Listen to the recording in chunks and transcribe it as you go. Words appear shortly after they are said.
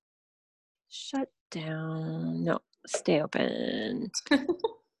Shut down. No, stay open. Okay,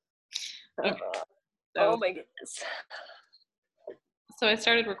 Oh so my goodness. I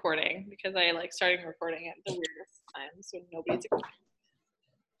started recording because I like starting recording at the weirdest times when nobody's.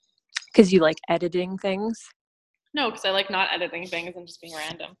 Because you like editing things? No, because I like not editing things and just being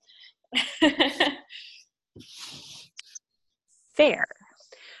random. Fair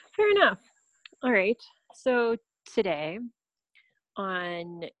enough. All right. So today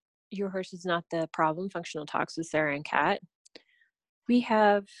on Your Horse is Not the Problem, Functional Talks with Sarah and Kat, we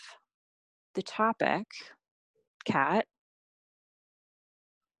have the topic, Kat.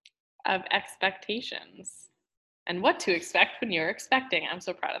 Of expectations and what to expect when you're expecting. I'm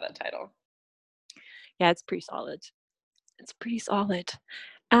so proud of that title. Yeah, it's pretty solid.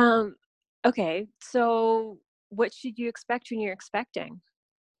 Okay, so what should you expect when you're expecting?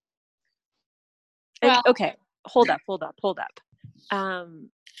 And Well, okay, hold up.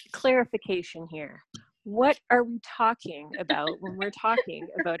 Clarification here. What are we talking about when we're talking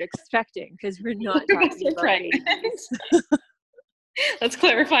about expecting? Because we're not talking about pregnant. babies. Let's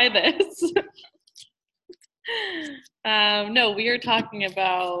clarify this. No, we are talking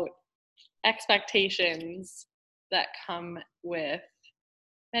about expectations that come with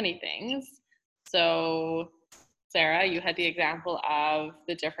many things. So, Sarah, you had the example of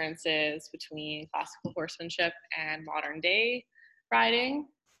the differences between classical horsemanship and modern day riding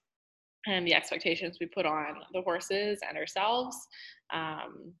and the expectations we put on the horses and ourselves.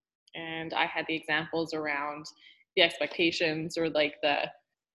 And I had the examples around the expectations or like the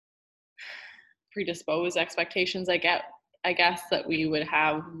predisposed expectations I guess that we would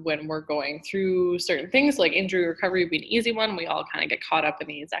have when we're going through certain things. Like injury recovery would be an easy one. We all kind of get caught up in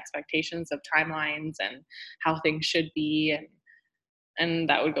these expectations of timelines and how things should be, and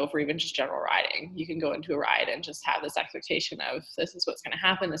that would go for even just general riding. You can go into a ride and just have this expectation of this is what's going to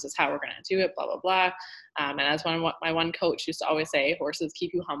happen, this is how we're going to do it, blah blah blah. And as my one coach used to always say, horses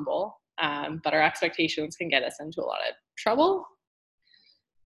keep you humble, but our expectations can get us into a lot of trouble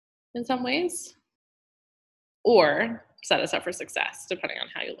in some ways, or set us up for success, depending on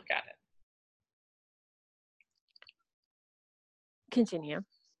how you look at it. Continue.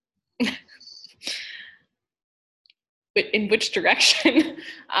 But in which direction?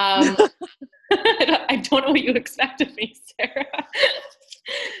 I don't know what you expect of me, Sarah.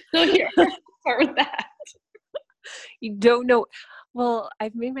 So here, start with that. You don't know. Well,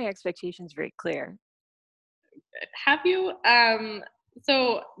 I've made my expectations very clear. Have you?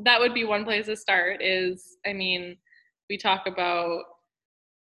 So that would be one place to start is, I mean, we talk about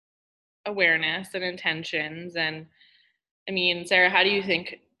awareness and intentions. And I mean, Sarah, how do you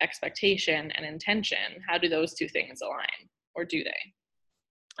think expectation and intention, how do those two things align, or do they?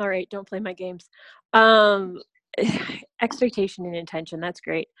 All right, don't play my games. Expectation and intention, that's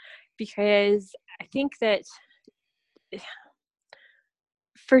great. Because I think that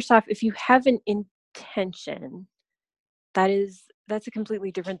first off, if you have an intention, that's a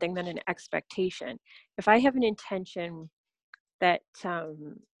completely different thing than an expectation. If I have an intention that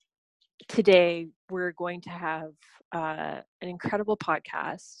today we're going to have an incredible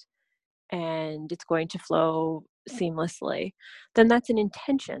podcast and it's going to flow seamlessly, then that's an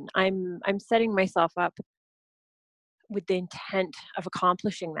intention. I'm setting myself up with the intent of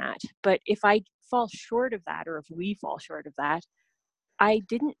accomplishing that. But if I fall short of that, or if we fall short of that, I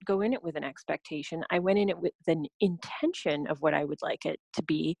didn't go in it with an expectation. I went in it with an intention of what I would like it to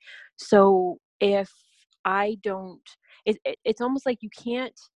be. So if I don't, it's almost like you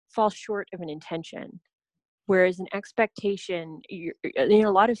can't fall short of an intention. Whereas an expectation, in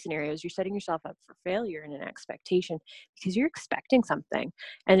a lot of scenarios, you're setting yourself up for failure in an expectation because you're expecting something.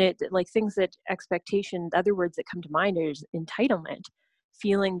 And it like things that expectation, the other words that come to mind is entitlement,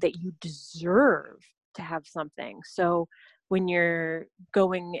 feeling that you deserve to have something. So when you're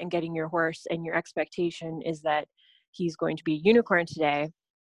going and getting your horse and your expectation is that he's going to be a unicorn today,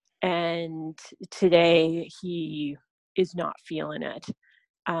 and today he is not feeling it.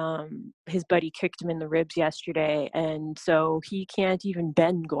 His buddy kicked him in the ribs yesterday, and so he can't even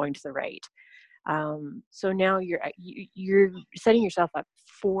bend going to the right. So now you're setting yourself up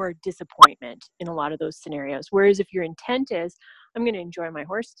for disappointment in a lot of those scenarios. Whereas if your intent is, I'm going to enjoy my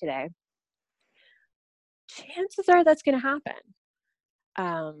horse today, chances are that's going to happen.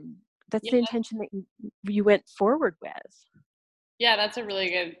 That's Yeah, the intention that you went forward with. yeah, that's a really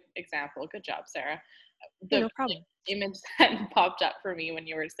good example. Good job, Sarah. Yeah, The no problem. image that popped up for me when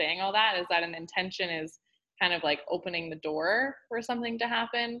you were saying all that is that an intention is kind of like opening the door for something to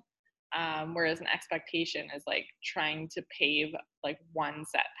happen, whereas an expectation is like trying to pave like one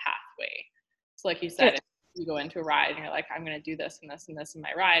set pathway. So like you said, Good. you go into a ride and you're like, I'm going to do this and this and this in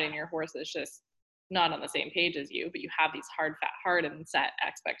my ride, and your horse is just not on the same page as you, but you have these hard and set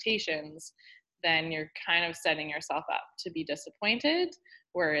expectations, then you're kind of setting yourself up to be disappointed.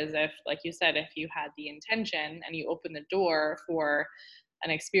 Whereas if, like you said, if you had the intention and you open the door for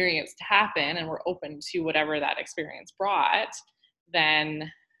an experience to happen and we're open to whatever that experience brought, then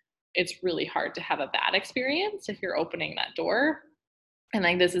it's really hard to have a bad experience if you're opening that door. And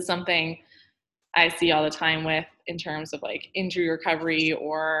like, this is something I see all the time with, in terms of like injury recovery,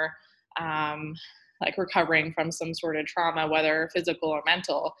 or like recovering from some sort of trauma, whether physical or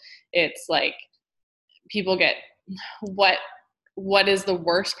mental. It's like people get, what is the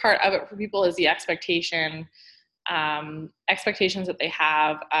worst part of it for people is the expectations that they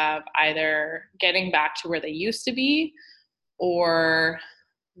have of either getting back to where they used to be, or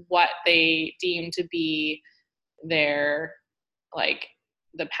what they deem to be their, like,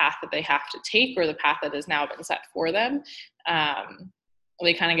 the path that they have to take, or the path that has now been set for them.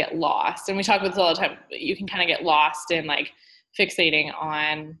 They kind of get lost. And we talk about this all the time. You can kind of get lost in like fixating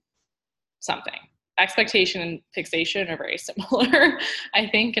on something. Expectation and fixation are very similar, I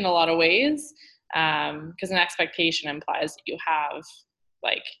think, in a lot of ways. Because an expectation implies that you have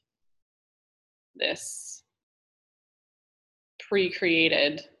like this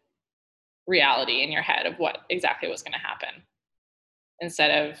pre-created reality in your head of what exactly was going to happen,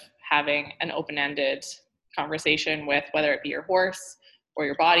 instead of having an open-ended conversation with, whether it be your horse or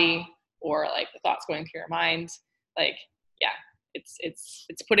your body, or like the thoughts going through your mind. Like, yeah, it's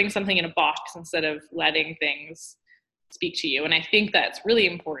putting something in a box instead of letting things speak to you. And I think that's really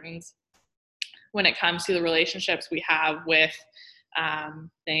important when it comes to the relationships we have with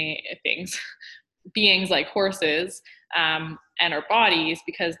beings like horses, and our bodies,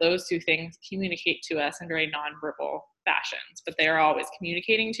 because those two things communicate to us in very nonverbal fashions, but they are always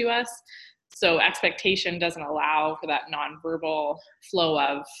communicating to us. So expectation doesn't allow for that nonverbal flow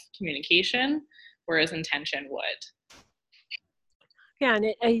of communication, whereas intention would. Yeah,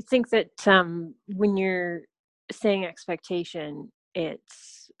 and I think that when you're saying expectation,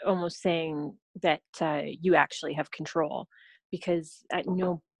 it's almost saying that you actually have control, because at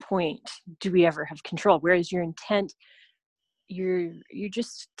no point do we ever have control. Whereas your intent, you're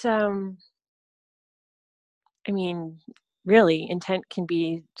just, I mean, really, intent can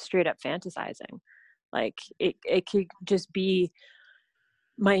be straight up fantasizing. Like it could just be,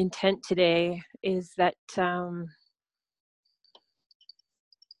 my intent today is that, oh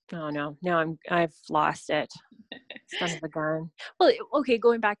no, now I've lost it. Son of a gun. Well, okay,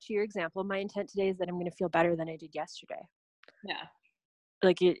 going back to your example, my intent today is that I'm going to feel better than I did yesterday. Yeah.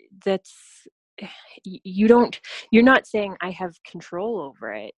 Like that's, you're not saying I have control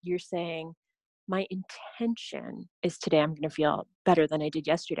over it. You're saying my intention is today I'm going to feel better than I did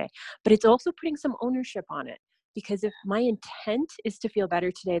yesterday. But it's also putting some ownership on it, because if my intent is to feel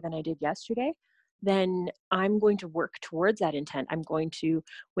better today than I did yesterday, then I'm going to work towards that intent. I'm going to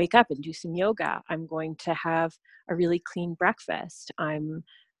wake up and do some yoga. I'm going to have a really clean breakfast. I'm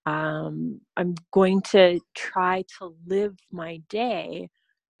going to try to live my day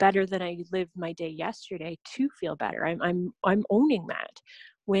better than I lived my day yesterday to feel better. I'm owning that.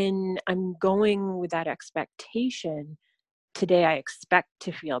 When I'm going with that expectation, today I expect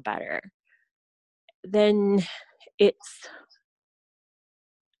to feel better, then it's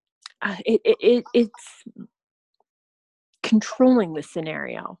it's controlling the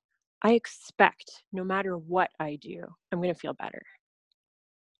scenario. I expect no matter what I do, I'm going to feel better.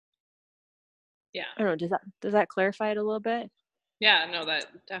 Yeah. I don't know. Does that clarify it a little bit? Yeah, no, that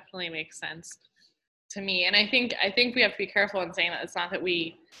definitely makes sense to me. And I think we have to be careful in saying that it's not that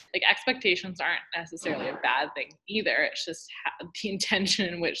like, expectations aren't necessarily a bad thing either. It's just the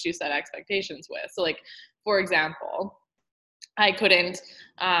intention in which you set expectations with. So like, for example, I couldn't,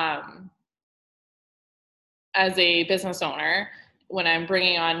 as a business owner, when I'm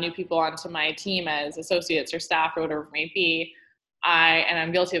bringing on new people onto my team as associates or staff or whatever it may be, and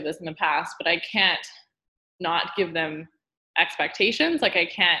I'm guilty of this in the past, but I can't not give them expectations. Like, I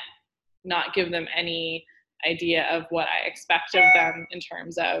can't not give them any idea of what I expect of them in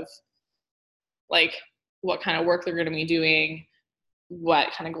terms of like what kind of work they're going to be doing, what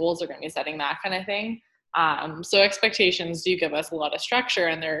kind of goals they're going to be setting, that kind of thing. So expectations do give us a lot of structure,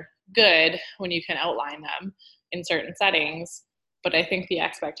 and they're good when you can outline them in certain settings. But I think the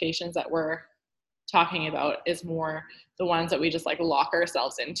expectations that we're talking about is more the ones that we just like lock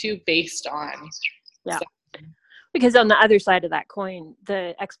ourselves into based on. Yeah. Because on the other side of that coin,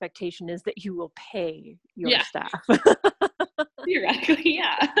 the expectation is that you will pay your staff. Theoretically,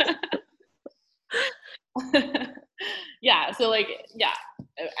 yeah. Yeah. So like, yeah.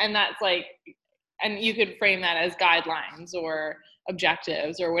 And that's like, and you could frame that as guidelines or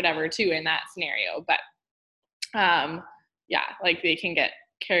objectives or whatever too in that scenario. But yeah, like they can get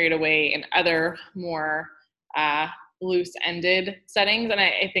carried away in other more loose-ended settings. And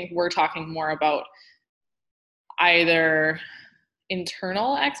I think we're talking more about either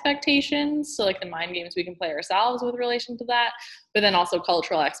internal expectations, so like the mind games we can play ourselves with relation to that, but then also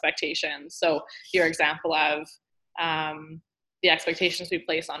cultural expectations. So your example of the expectations we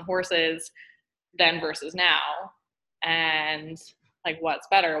place on horses then versus now, and like what's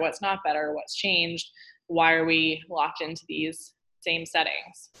better, what's not better, what's changed, why are we locked into these same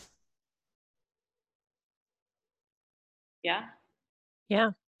settings? Yeah.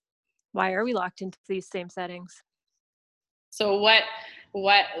 Why are we locked into these same settings? So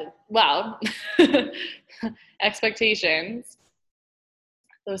well, expectations,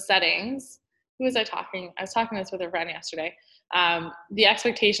 those settings. Who was I talking? I was talking this with a friend yesterday. The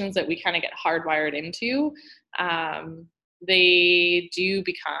expectations that we kind of get hardwired into, they do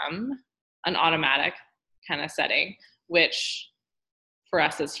become an automatic kind of setting, which for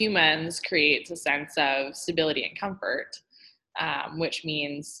us as humans creates a sense of stability and comfort, which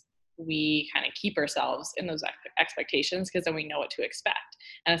means we kind of keep ourselves in those expectations because then we know what to expect.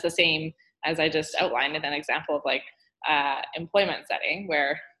 And it's the same as I just outlined in an example of like employment setting,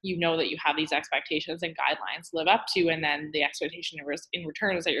 where you know that you have these expectations and guidelines to live up to, and then the expectation in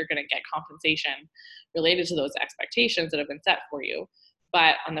return is that you're going to get compensation related to those expectations that have been set for you.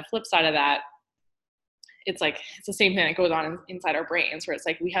 But on the flip side of that, it's the same thing that goes on inside our brains, where it's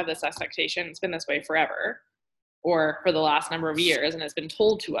like we have this expectation, it's been this way forever or for the last number of years, and it's been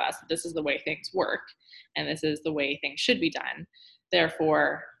told to us that this is the way things work and this is the way things should be done.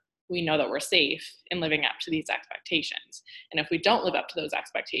 Therefore, we know that we're safe in living up to these expectations. And if we don't live up to those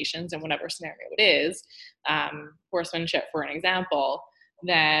expectations in whatever scenario it is, horsemanship for an example,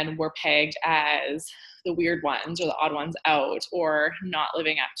 then we're pegged as the weird ones or the odd ones out, or not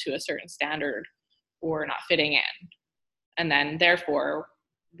living up to a certain standard or not fitting in. And then therefore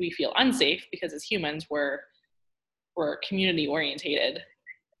we feel unsafe because as humans we're community orientated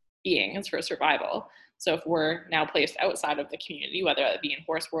beings for survival. So if we're now placed outside of the community, whether it be in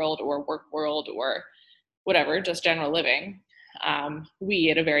horse world or work world or whatever, just general living, we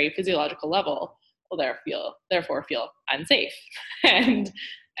at a very physiological level will therefore feel unsafe. and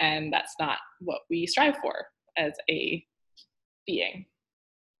that's not what we strive for as a being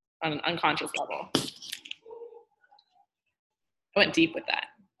on an unconscious level. I went deep with that.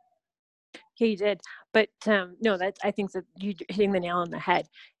 Yeah, you did. But no, I think that you hitting the nail on the head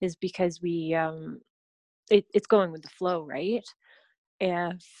is because we it's going with the flow, right?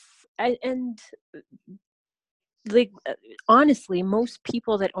 And like honestly, most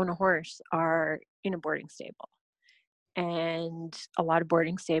people that own a horse are in a boarding stable, and a lot of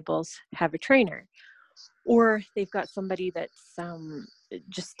boarding stables have a trainer, or they've got somebody that's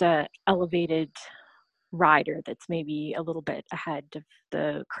just a elevated rider that's maybe a little bit ahead of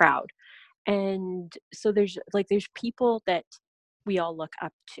the crowd. And so there's people that we all look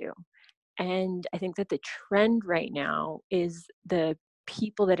up to. And I think that the trend right now is the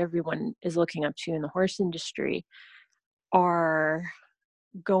people that everyone is looking up to in the horse industry are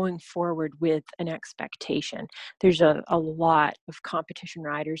going forward with an expectation. There's a lot of competition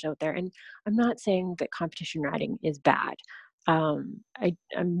riders out there. And I'm not saying that competition riding is bad. I'm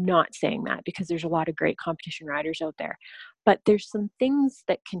not saying that, because there's a lot of great competition riders out there. But there's some things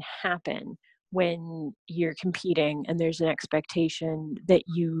that can happen when you're competing and there's an expectation that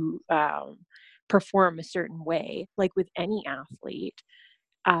you perform a certain way, like with any athlete,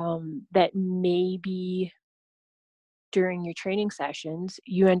 that maybe during your training sessions,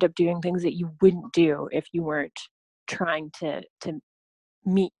 you end up doing things that you wouldn't do if you weren't trying to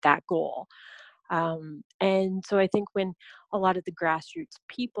meet that goal. And so I think when a lot of the grassroots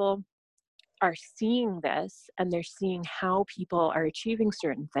people are seeing this and they're seeing how people are achieving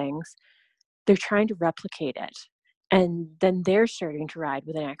certain things, they're trying to replicate it. And then they're starting to ride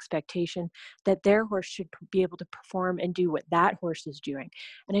with an expectation that their horse should be able to perform and do what that horse is doing.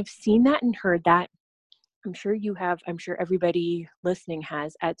 And I've seen that and heard that. I'm sure you have. I'm sure everybody listening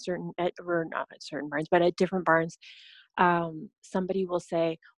has or not at certain barns, but at different barns. Somebody will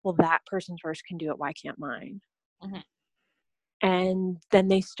say, well, that person's horse can do it. Why can't mine? Mm-hmm. And then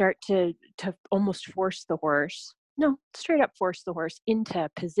they start to almost straight up force the horse into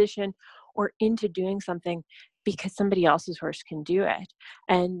position or into doing something because somebody else's horse can do it.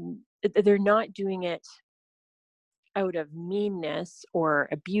 And they're not doing it out of meanness or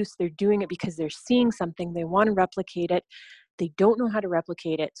abuse. They're doing it because they're seeing something, they want to replicate it, they don't know how to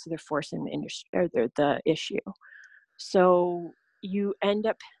replicate it, so they're forcing the issue. So you end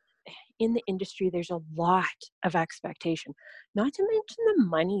up in the industry, there's a lot of expectation, not to mention the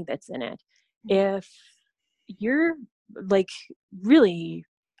money that's in it. If you're like really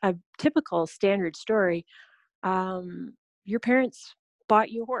a typical standard story, your parents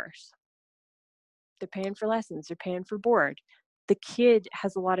bought you a horse. They're paying for lessons, they're paying for board. The kid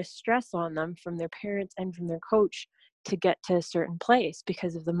has a lot of stress on them from their parents and from their coach to get to a certain place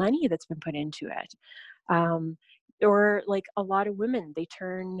because of the money that's been put into it. Or like a lot of women, they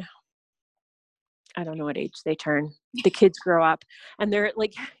turn, I don't know what age they turn. The kids grow up and they're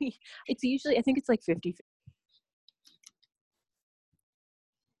like, it's usually, I think it's like 50.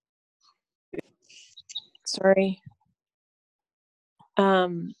 Sorry.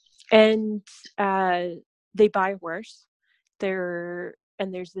 And they buy a horse. And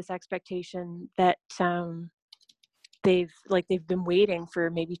there's this expectation that they've been waiting for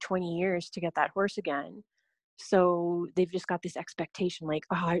maybe 20 years to get that horse again. So they've just got this expectation like,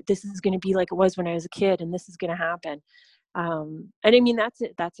 oh, this is going to be like it was when I was a kid, and this is going to happen. And I mean, that's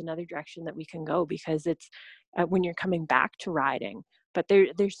it. That's another direction that we can go, because it's when you're coming back to riding. But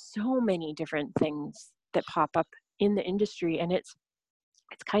there's so many different things that pop up in the industry, and it's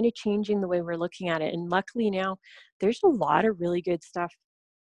kind of changing the way we're looking at it. And luckily now, there's a lot of really good stuff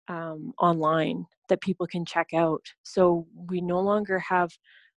online that people can check out. So we no longer have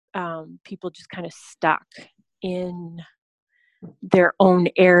people just kind of stuck in their own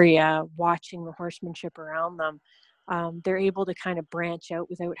area watching the horsemanship around them. They're able to kind of branch out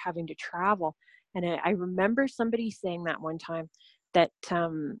without having to travel. And I remember somebody saying that one time, that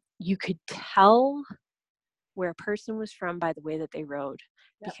you could tell where a person was from by the way that they rode,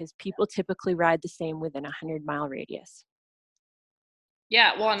 because people typically ride the same within a 100-mile radius.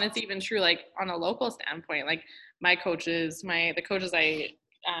 Yeah, well, and it's even true, like on a local standpoint, like the coaches I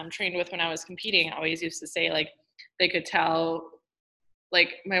trained with when I was competing always used to say, like, they could tell,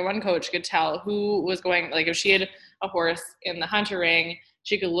 like my one coach could tell who was going, like if she had a horse in the hunter ring,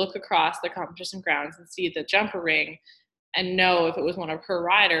 she could look across the competition grounds and see the jumper ring and know if it was one of her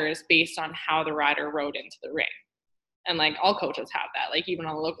riders based on how the rider rode into the ring. And like all coaches have that, like even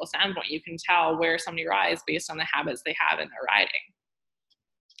on a local standpoint, you can tell where somebody rides based on the habits they have in their riding.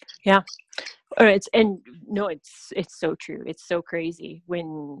 Yeah. It's so true. It's so crazy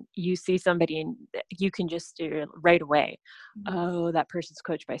when you see somebody and you can just right away, oh, that person's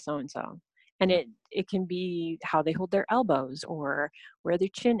coached by so-and-so. And it can be how they hold their elbows or where their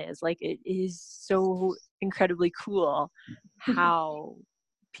chin is. Like, it is so incredibly cool how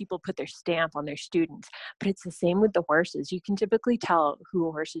people put their stamp on their students. But it's the same with the horses. You can typically tell who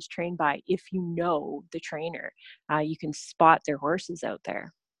a horse is trained by if you know the trainer. You can spot their horses out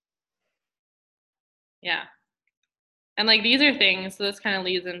there. Yeah. And like these are things, so this kind of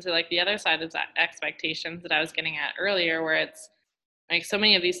leads into like the other side of that expectations that I was getting at earlier, where it's like so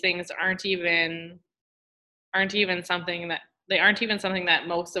many of these things aren't even something that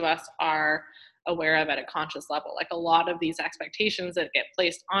most of us are aware of at a conscious level. Like a lot of these expectations that get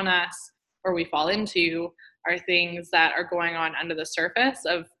placed on us or we fall into are things that are going on under the surface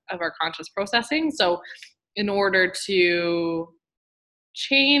of our conscious processing. So in order to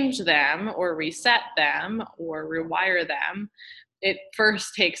change them or reset them or rewire them, it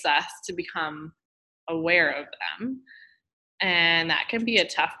first takes us to become aware of them. And that can be a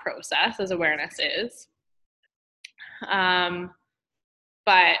tough process, as awareness is. But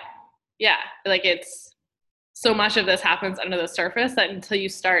yeah, like it's so much of this happens under the surface that until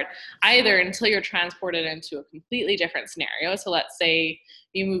you're transported into a completely different scenario. So let's say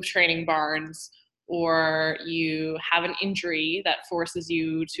you move training barns, or you have an injury that forces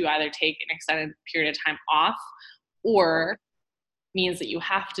you to either take an extended period of time off, or means that you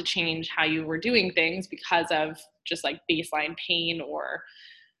have to change how you were doing things because of just like baseline pain or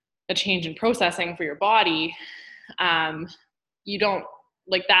a change in processing for your body. You don't,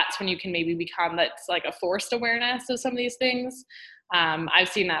 like, that's when you can maybe become, that's like a forced awareness of some of these things. I've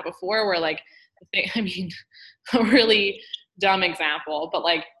seen that before where like, I mean, a really dumb example, but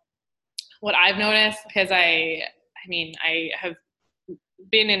like what I've noticed, because I have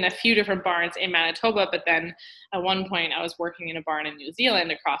been in a few different barns in Manitoba, but then at one point I was working in a barn in New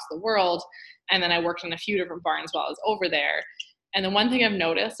Zealand across the world. And then I worked in a few different barns while I was over there. And the one thing I've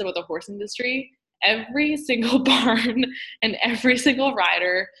noticed about the horse industry, every single barn and every single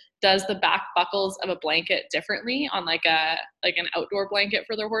rider does the back buckles of a blanket differently on like an outdoor blanket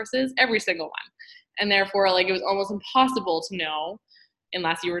for their horses, every single one. And therefore, like, it was almost impossible to know,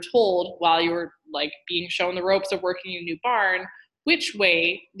 unless you were told while you were like being shown the ropes of working in a new barn, which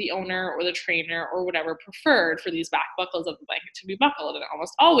way the owner or the trainer or whatever preferred for these back buckles of the blanket to be buckled. And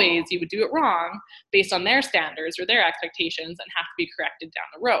almost always you would do it wrong based on their standards or their expectations and have to be corrected down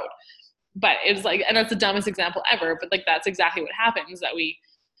the road. But it was like, and that's the dumbest example ever, but like that's exactly what happens, that we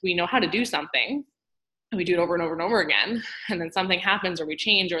know how to do something and we do it over and over and over again, and then something happens or we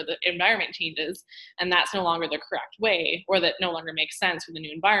change or the environment changes and that's no longer the correct way, or that no longer makes sense for the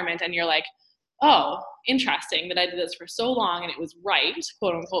new environment, and you're like, oh, interesting that I did this for so long and it was right,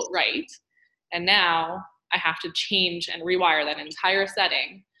 quote unquote right, and now I have to change and rewire that entire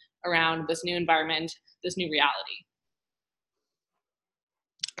setting around this new environment, this new reality.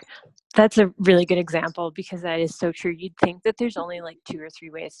 That's a really good example, because that is so true. You'd think that there's only like 2 or 3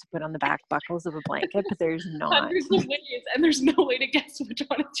 ways to put on the back buckles of a blanket, but there's not. Hundreds of ways, and there's no way to guess which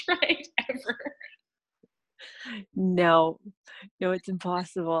one is right ever. No, it's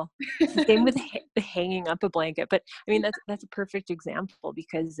impossible. It's the same with hanging up a blanket. But I mean, that's a perfect example,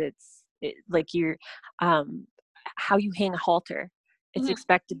 because it's like how you hang a halter. It's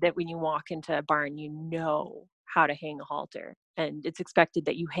expected that when you walk into a barn, you know how to hang a halter, and it's expected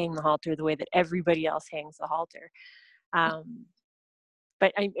that you hang the halter the way that everybody else hangs the halter.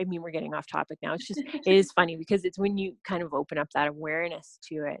 But I mean, we're getting off topic now. It's just, it is funny, because it's when you kind of open up that awareness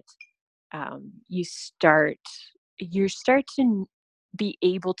to it, you start to be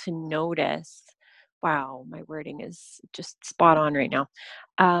able to notice, wow, my wording is just spot on right now,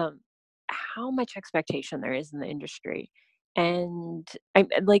 how much expectation there is in the industry. And I'm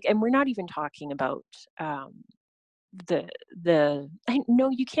like, and we're not even talking about no,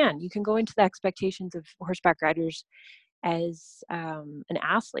 you can go into the expectations of horseback riders as an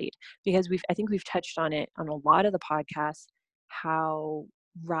athlete, because I think we've touched on it on a lot of the podcasts, how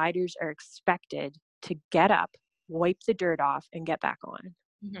riders are expected to get up, wipe the dirt off, and get back on.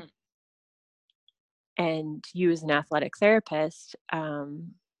 Mm-hmm. And you, as an athletic therapist,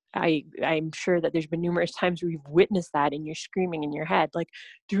 I'm sure that there's been numerous times where you've witnessed that, and you're screaming in your head, like,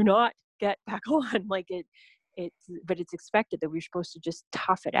 do not get back on. Like but it's expected that we're supposed to just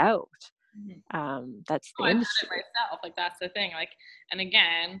tough it out. That's the industry. I've done it myself. Like, that's the thing. Like, and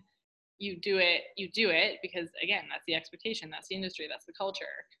again, you do it because, again, that's the expectation, that's the industry, that's the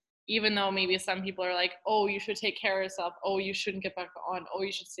culture. Even though maybe some people are like, oh, you should take care of yourself, oh, you shouldn't get back on, oh,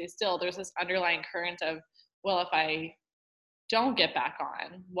 you should stay still, there's this underlying current of, well, if I don't get back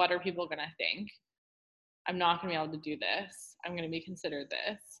on, what are people going to think? I'm not going to be able to do this. I'm going to be considered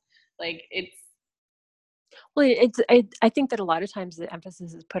this. Like, I think that a lot of times the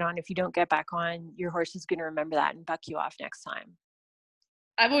emphasis is put on, if you don't get back on, your horse is going to remember that and buck you off next time.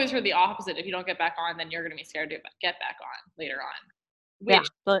 I've always heard the opposite. If you don't get back on, then you're going to be scared to get back on later on, which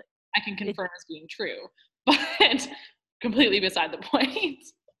but I can confirm as being true, but completely beside the point.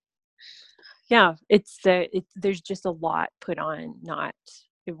 Yeah, there's just a lot put on, not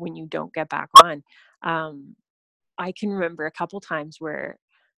when you don't get back on. I can remember a couple times where,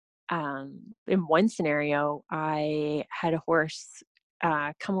 in one scenario, I had a horse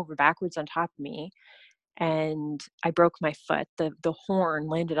come over backwards on top of me, and I broke my foot. The horn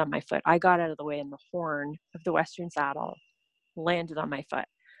landed on my foot. I got out of the way, and the horn of the Western saddle landed on my foot.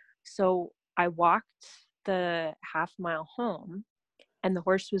 So I walked the half-mile home, and the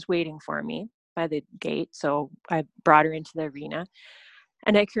horse was waiting for me by the gate. So I brought her into the arena,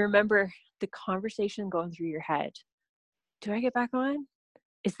 and I can remember the conversation going through your head. Do I get back on?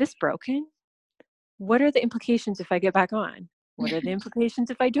 Is this broken? What are the implications if I get back on? What are the implications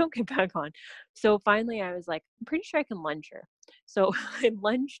if I don't get back on? So finally I was like, I'm pretty sure I can lunge her. So I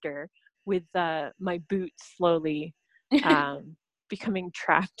lunged her with my boot slowly becoming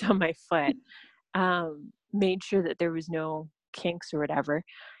trapped on my foot, made sure that there was no kinks or whatever,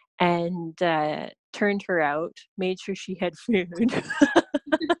 and turned her out, made sure she had food,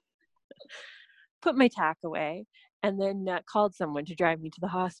 put my tack away, and then called someone to drive me to the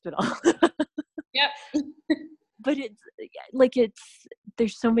hospital. Yep. But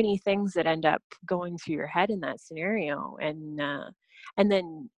there's so many things that end up going through your head in that scenario, and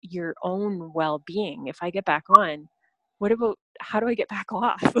then your own well-being. If I get back on, what about, how do I get back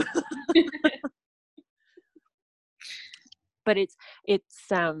off? But it's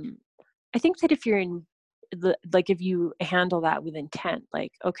I think that if you're if you handle that with intent,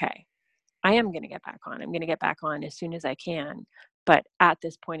 like, okay, I am going to get back on. I'm going to get back on as soon as I can. But at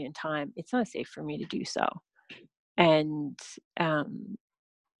this point in time, it's not safe for me to do so. And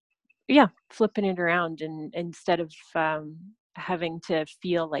flipping it around, and instead of having to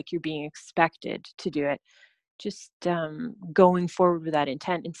feel like you're being expected to do it, just going forward with that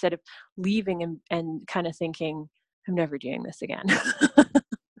intent, instead of leaving and kind of thinking, I'm never doing this again.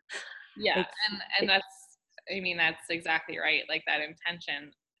 Yeah. And that's, I mean, that's exactly right. Like that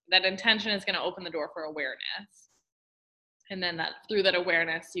intention is going to open the door for awareness. And then that through that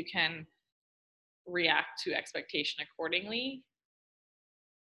awareness, you can react to expectation accordingly.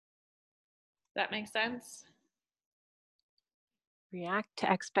 That makes sense? React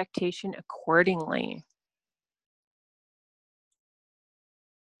to expectation accordingly.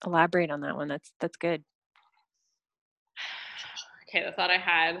 Elaborate on that one. That's good. Okay, the thought I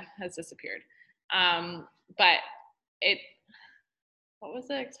had has disappeared. But what was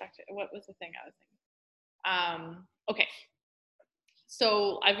the thing I was thinking? Okay,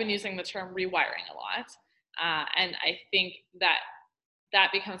 so I've been using the term rewiring a lot. And I think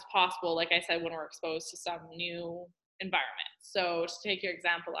that becomes possible, like I said, when we're exposed to some new environment. So to take your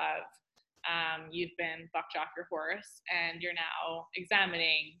example of, you've been bucked off your horse and you're now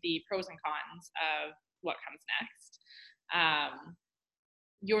examining the pros and cons of what comes next.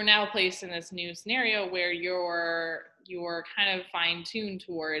 You're now placed in this new scenario where you're kind of fine-tuned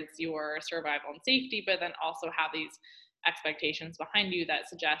towards your survival and safety, but then also have these expectations behind you that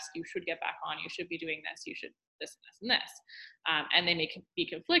suggest you should get back on, you should be doing this, you should this and this and this. And they may be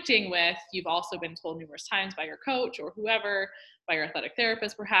conflicting with, you've also been told numerous times by your coach or whoever, by your athletic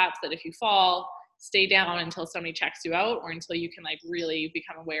therapist perhaps, that if you fall, stay down until somebody checks you out, or until you can like really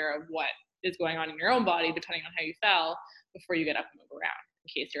become aware of what is going on in your own body depending on how you fell, before you get up and move around, in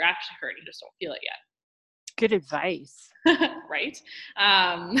case you're actually hurt, you just don't feel it yet. Good advice. Right?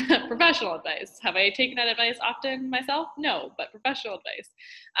 Professional advice. Have I taken that advice often myself? No, but professional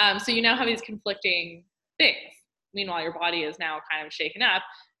advice. So you now have these conflicting things. Meanwhile, your body is now kind of shaken up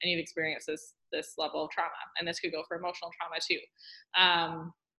and you've experienced this level of trauma. And this could go for emotional trauma too.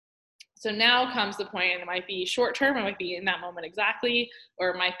 So now comes the point, and it might be short term, it might be in that moment exactly, or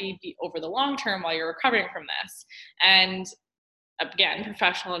it might be over the long term while you're recovering from this. And again,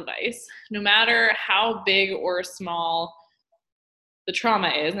 professional advice, no matter how big or small the trauma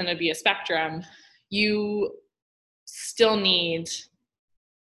is, and it'd be a spectrum, you still need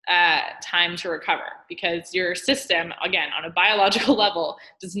time to recover, because your system, again, on a biological level,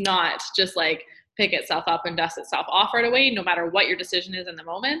 does not just like pick itself up and dust itself off right away, no matter what your decision is in the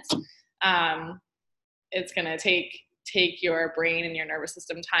moment. It's going to take your brain and your nervous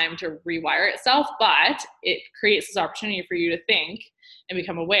system time to rewire itself, but it creates this opportunity for you to think and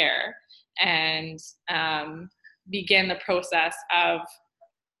become aware and begin the process of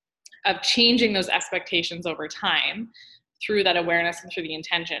changing those expectations over time through that awareness and through the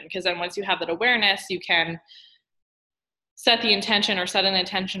intention. Because then once you have that awareness, you can set the intention or set an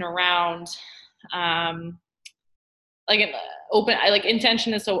intention around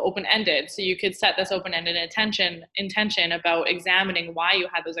intention is so open-ended. So you could set this open-ended intention about examining why you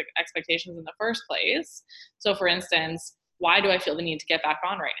had those expectations in the first place. So for instance, why do I feel the need to get back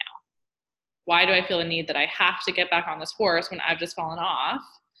on right now? Why do I feel the need that I have to get back on this horse when I've just fallen off?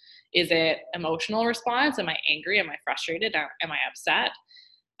 Is it emotional response? Am I angry? Am I frustrated? Am I upset?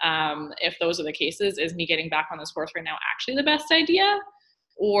 If those are the cases, is me getting back on this horse right now actually the best idea?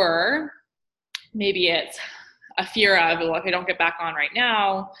 Or maybe it's a fear of, well, if I don't get back on right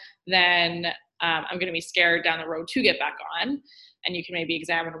now, then I'm going to be scared down the road to get back on. And you can maybe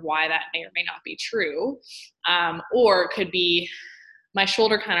examine why that may or may not be true. Or it could be, my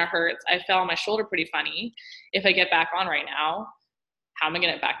shoulder kind of hurts. I fell on my shoulder pretty funny. If I get back on right now, how am I going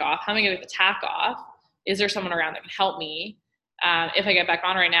to get back off? How am I going to get the tack off? Is there someone around that can help me? If I get back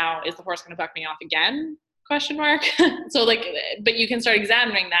on right now, is the horse going to buck me off again? ? So but you can start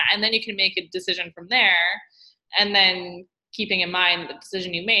examining that, and then you can make a decision from there. And then keeping in mind the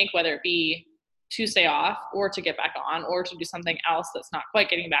decision you make, whether it be to stay off or to get back on or to do something else that's not quite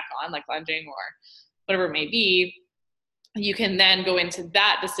getting back on, like lunging or whatever it may be, you can then go into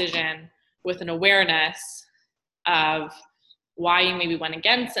that decision with an awareness of why you maybe went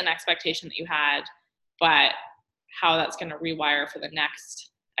against an expectation that you had, but how that's going to rewire for the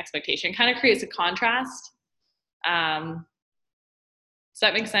next expectation. Kind of creates a contrast. Does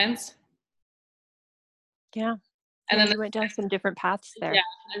that make sense? Yeah. And then you went down some different paths there. Yeah,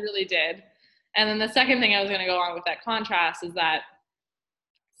 I really did. And then the second thing I was going to go on with that contrast is that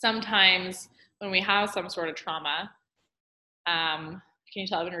sometimes when we have some sort of trauma, can you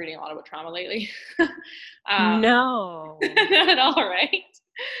tell I've been reading a lot about trauma lately? No. Not at all, right?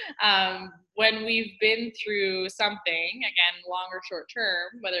 When we've been through something, again, long or short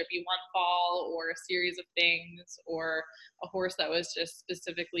term, whether it be one fall or a series of things or a horse that was just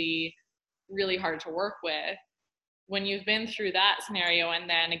specifically really hard to work with, when you've been through that scenario, and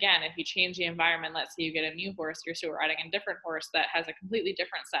then again, if you change the environment, let's say you get a new horse, you're still riding a different horse that has a completely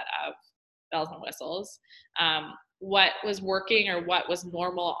different set of bells and whistles. what was working or what was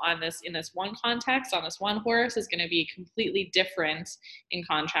normal in this one context on this one horse is going to be completely different in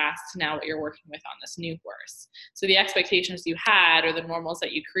contrast to now what you're working with on this new horse. So the expectations you had or the normals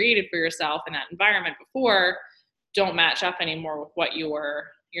that you created for yourself in that environment before don't match up anymore with what your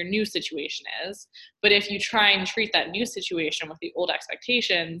new situation is. But if you try and treat that new situation with the old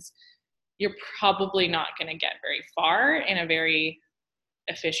expectations, you're probably not going to get very far in a very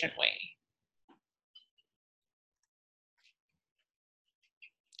efficient way.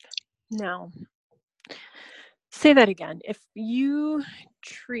 No. Say that again. If you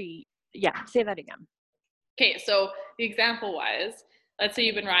say that again. Okay, so the example was, let's say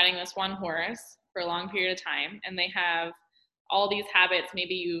you've been riding this one horse for a long period of time and they have all these habits.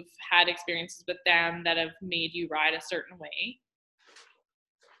 Maybe you've had experiences with them that have made you ride a certain way.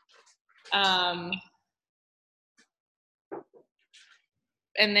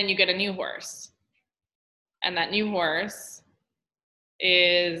 And then you get a new horse. And that new horse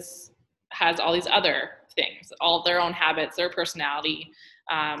has all these other things, all their own habits, their personality,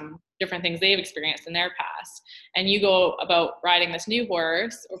 different things they've experienced in their past. And you go about riding this new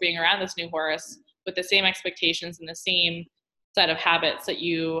horse or being around this new horse with the same expectations and the same set of habits that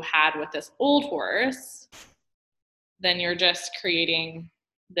you had with this old horse, then you're just creating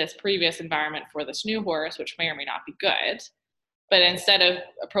this previous environment for this new horse, which may or may not be good. But instead of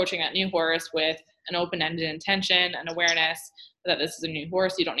approaching that new horse with an open-ended intention and awareness that this is a new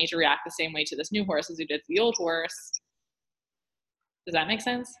horse, you don't need to react the same way to this new horse as you did to the old horse. Does that make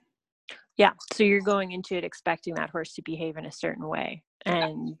sense? Yeah. So you're going into it expecting that horse to behave in a certain way.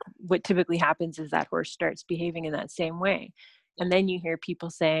 And what typically happens is that horse starts behaving in that same way. And then you hear people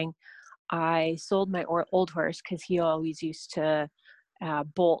saying, I sold my old horse because he always used to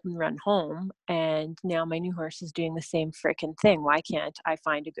bolt and run home. And now my new horse is doing the same frickin' thing. Why can't I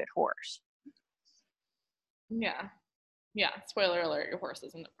find a good horse? Yeah. Yeah. Spoiler alert, your horse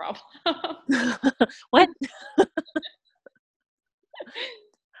isn't the problem. What?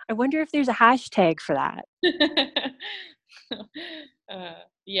 I wonder if there's a hashtag for that.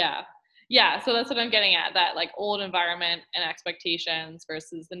 Yeah. Yeah. So that's what I'm getting at, that like old environment and expectations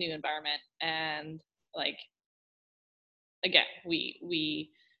versus the new environment. And like, again, we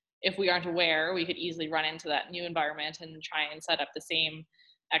if we aren't aware, we could easily run into that new environment and try and set up the same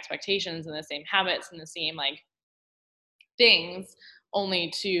expectations and the same habits and the same like things, only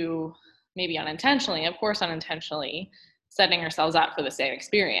to maybe unintentionally, of course unintentionally, setting ourselves up for the same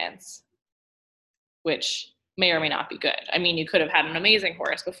experience, which may or may not be good. I mean, you could have had an amazing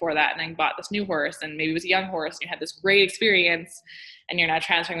horse before that and then bought this new horse, and maybe it was a young horse and you had this great experience and you're now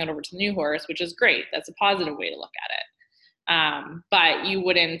transferring that over to the new horse, which is great. That's a positive way to look at it. But you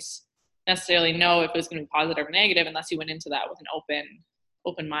wouldn't necessarily know if it was going to be positive or negative unless you went into that with an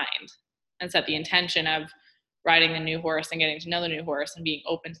open mind and set the intention of riding the new horse and getting to know the new horse and being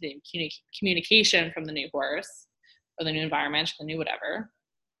open to the communication from the new horse or the new environment, the new whatever.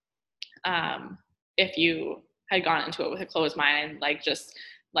 If you had gone into it with a closed mind and like just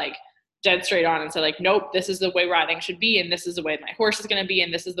like dead straight on and said like, nope, this is the way riding should be, and this is the way my horse is going to be,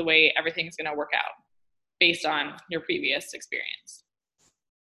 and this is the way everything's going to work out based on your previous experience.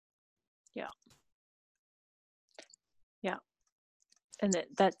 Yeah. Yeah. And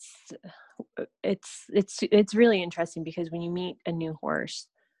it's really interesting because when you meet a new horse,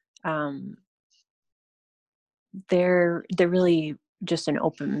 they're really just an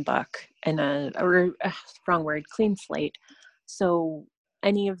open book and wrong word, clean slate. So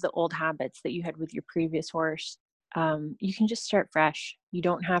any of the old habits that you had with your previous horse, you can just start fresh. You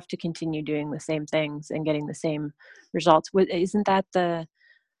don't have to continue doing the same things and getting the same results. Isn't that the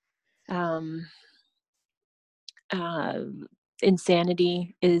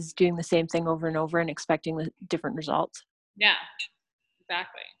insanity, is doing the same thing over and over and expecting the different results? Yeah,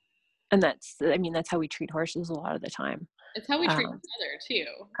 exactly. And that's how we treat horses a lot of the time. It's how we treat each other too.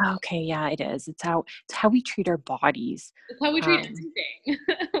 Okay, yeah, it is. It's how we treat our bodies. It's how we treat everything.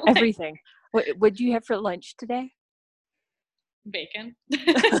 Everything. What do you have for lunch today? Bacon.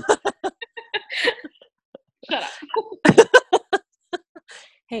 Shut up.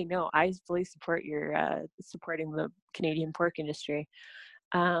 Hey, no, I fully support your supporting the Canadian pork industry.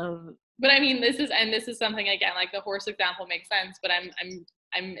 But I mean, this is something, again, like the horse example makes sense, but I'm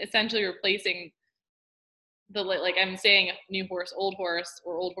essentially replacing I'm saying new horse, old horse,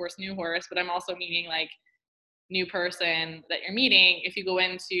 or old horse, new horse, but I'm also meaning like new person that you're meeting. If you go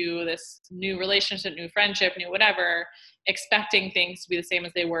into this new relationship, new friendship, new whatever, expecting things to be the same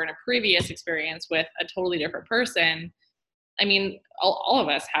as they were in a previous experience with a totally different person, I mean, all of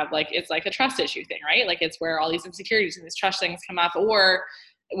us have it's like a trust issue thing, right? Like it's where all these insecurities and these trust things come up, or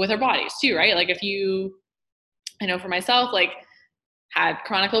with our bodies too, right? Like if you I know for myself, like, had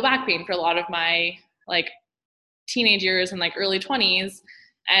chronic low back pain for a lot of my like teenage years and like early 20s.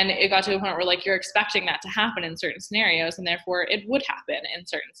 And it got to a point where like you're expecting that to happen in certain scenarios, and therefore it would happen in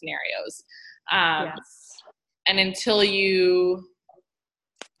certain scenarios. Yes. And until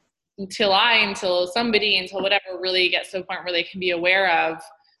whatever really gets to a point where they can be aware of,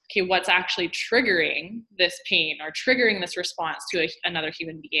 okay, what's actually triggering this pain or triggering this response to another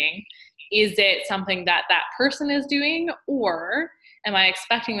human being? Is it something that that person is doing, or am I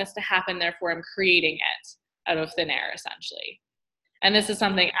expecting this to happen, therefore I'm creating it out of thin air, essentially? And this is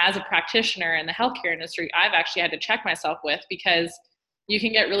something, as a practitioner in the healthcare industry, I've actually had to check myself with, because you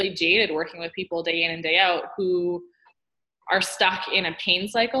can get really jaded working with people day in and day out who are stuck in a pain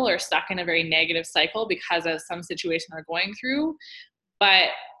cycle or stuck in a very negative cycle because of some situation they're going through. But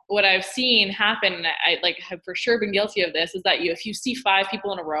what I've seen happen, I like have for sure been guilty of this, is that if you see 5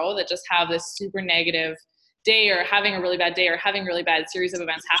 people in a row that just have this super negative day, or having a really bad day, or having a really bad series of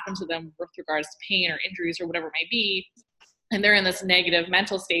events happen to them with regards to pain or injuries or whatever it may be, and they're in this negative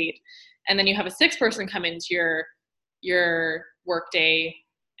mental state, and then you have a 6th person come into your work day,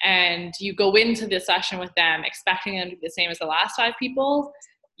 and you go into the session with them expecting them to be the same as the last 5 people,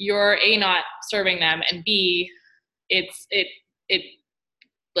 you're A, not serving them, and B, it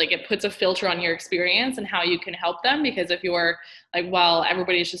puts a filter on your experience and how you can help them. Because if you're like, well,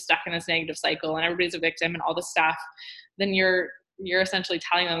 everybody's just stuck in this negative cycle and everybody's a victim and all this stuff, then you're essentially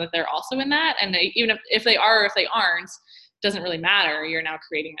telling them that they're also in that. And even if they are or if they aren't, doesn't really matter. You're now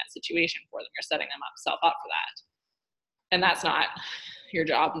creating that situation for them. You're setting themselves up for that. And that's not your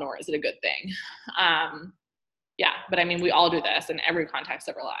job, nor is it a good thing. But I mean, we all do this in every context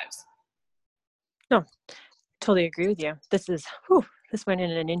of our lives. No, totally agree with you. This went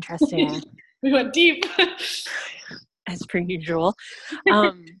in an interesting. We went deep. As per usual.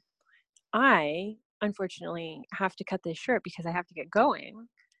 I unfortunately have to cut this short because I have to get going.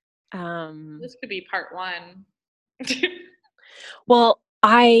 This could be part 1. Well,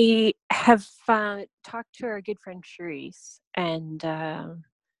 I have talked to our good friend Charisse, and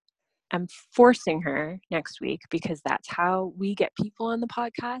I'm forcing her next week, because that's how we get people on the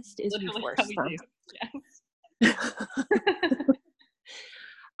podcast, is we force them. Yes.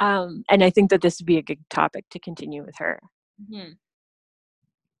 And I think that this would be a good topic to continue with her. Mm-hmm.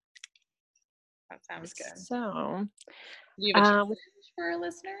 That sounds good. So, do you have a challenge for our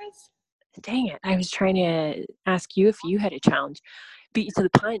listeners? Dang it. I was trying to ask you if you had a challenge. Beat you to the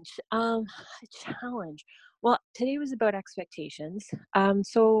punch. A challenge. Well, today was about expectations.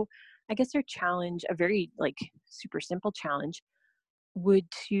 So I guess our challenge, a very super simple challenge, would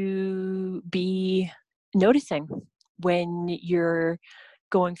to be noticing when you're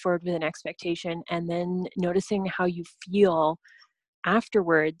going forward with an expectation, and then noticing how you feel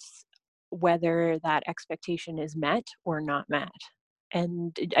afterwards, whether that expectation is met or not met.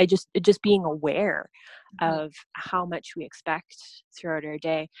 And just being aware of how much we expect throughout our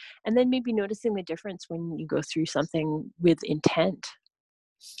day, and then maybe noticing the difference when you go through something with intent.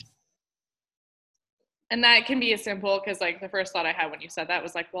 And that can be as simple, because the first thought I had when you said that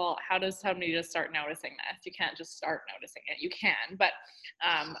was well, how does somebody just start noticing this? You can't just start noticing it. You can, but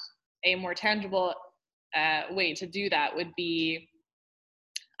a more tangible way to do that would be,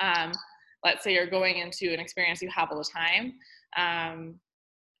 let's say you're going into an experience you have all the time,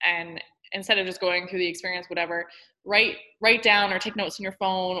 and instead of just going through the experience, whatever, write down or take notes on your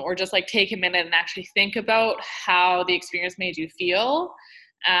phone, or just take a minute and actually think about how the experience made you feel.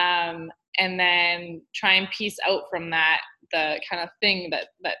 And then try and piece out from that the kind of thing,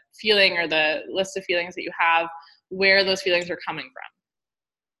 that feeling, or the list of feelings that you have, where those feelings are coming from.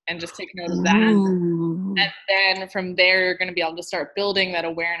 And just take note of that. Ooh. And then from there, you're going to be able to start building that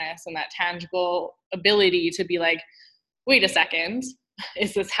awareness and that tangible ability to be wait a second,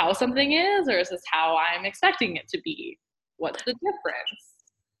 is this how something is, or is this how I'm expecting it to be? What's the difference?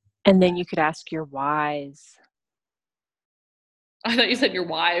 And then you could ask your whys. I thought you said your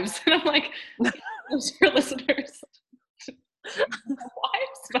wives. And I'm like, those are listeners.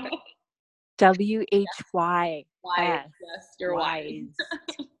 Wives? W-H-Y. Yes, your wives.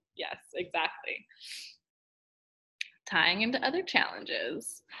 Yes, exactly. Tying into other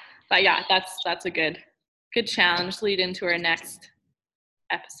challenges. But yeah, that's a good challenge to lead into our next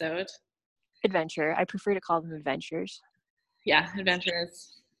episode. Adventure. I prefer to call them adventures. Yeah, adventure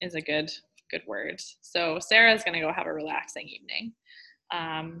is a good word. So Sarah's going to go have a relaxing evening.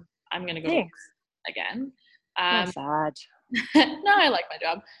 I'm going to go to work again. That's sad. No, I like my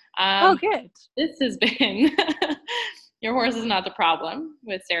job. Oh, good. This has been Your Horse is Not the Problem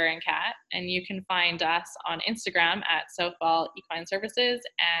with Sarah and Kat, and you can find us on Instagram at Southwell Equine Services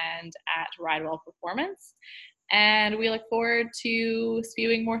and at Ridewell Performance. And we look forward to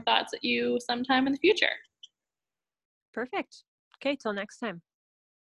spewing more thoughts at you sometime in the future. Perfect. Okay, till next time.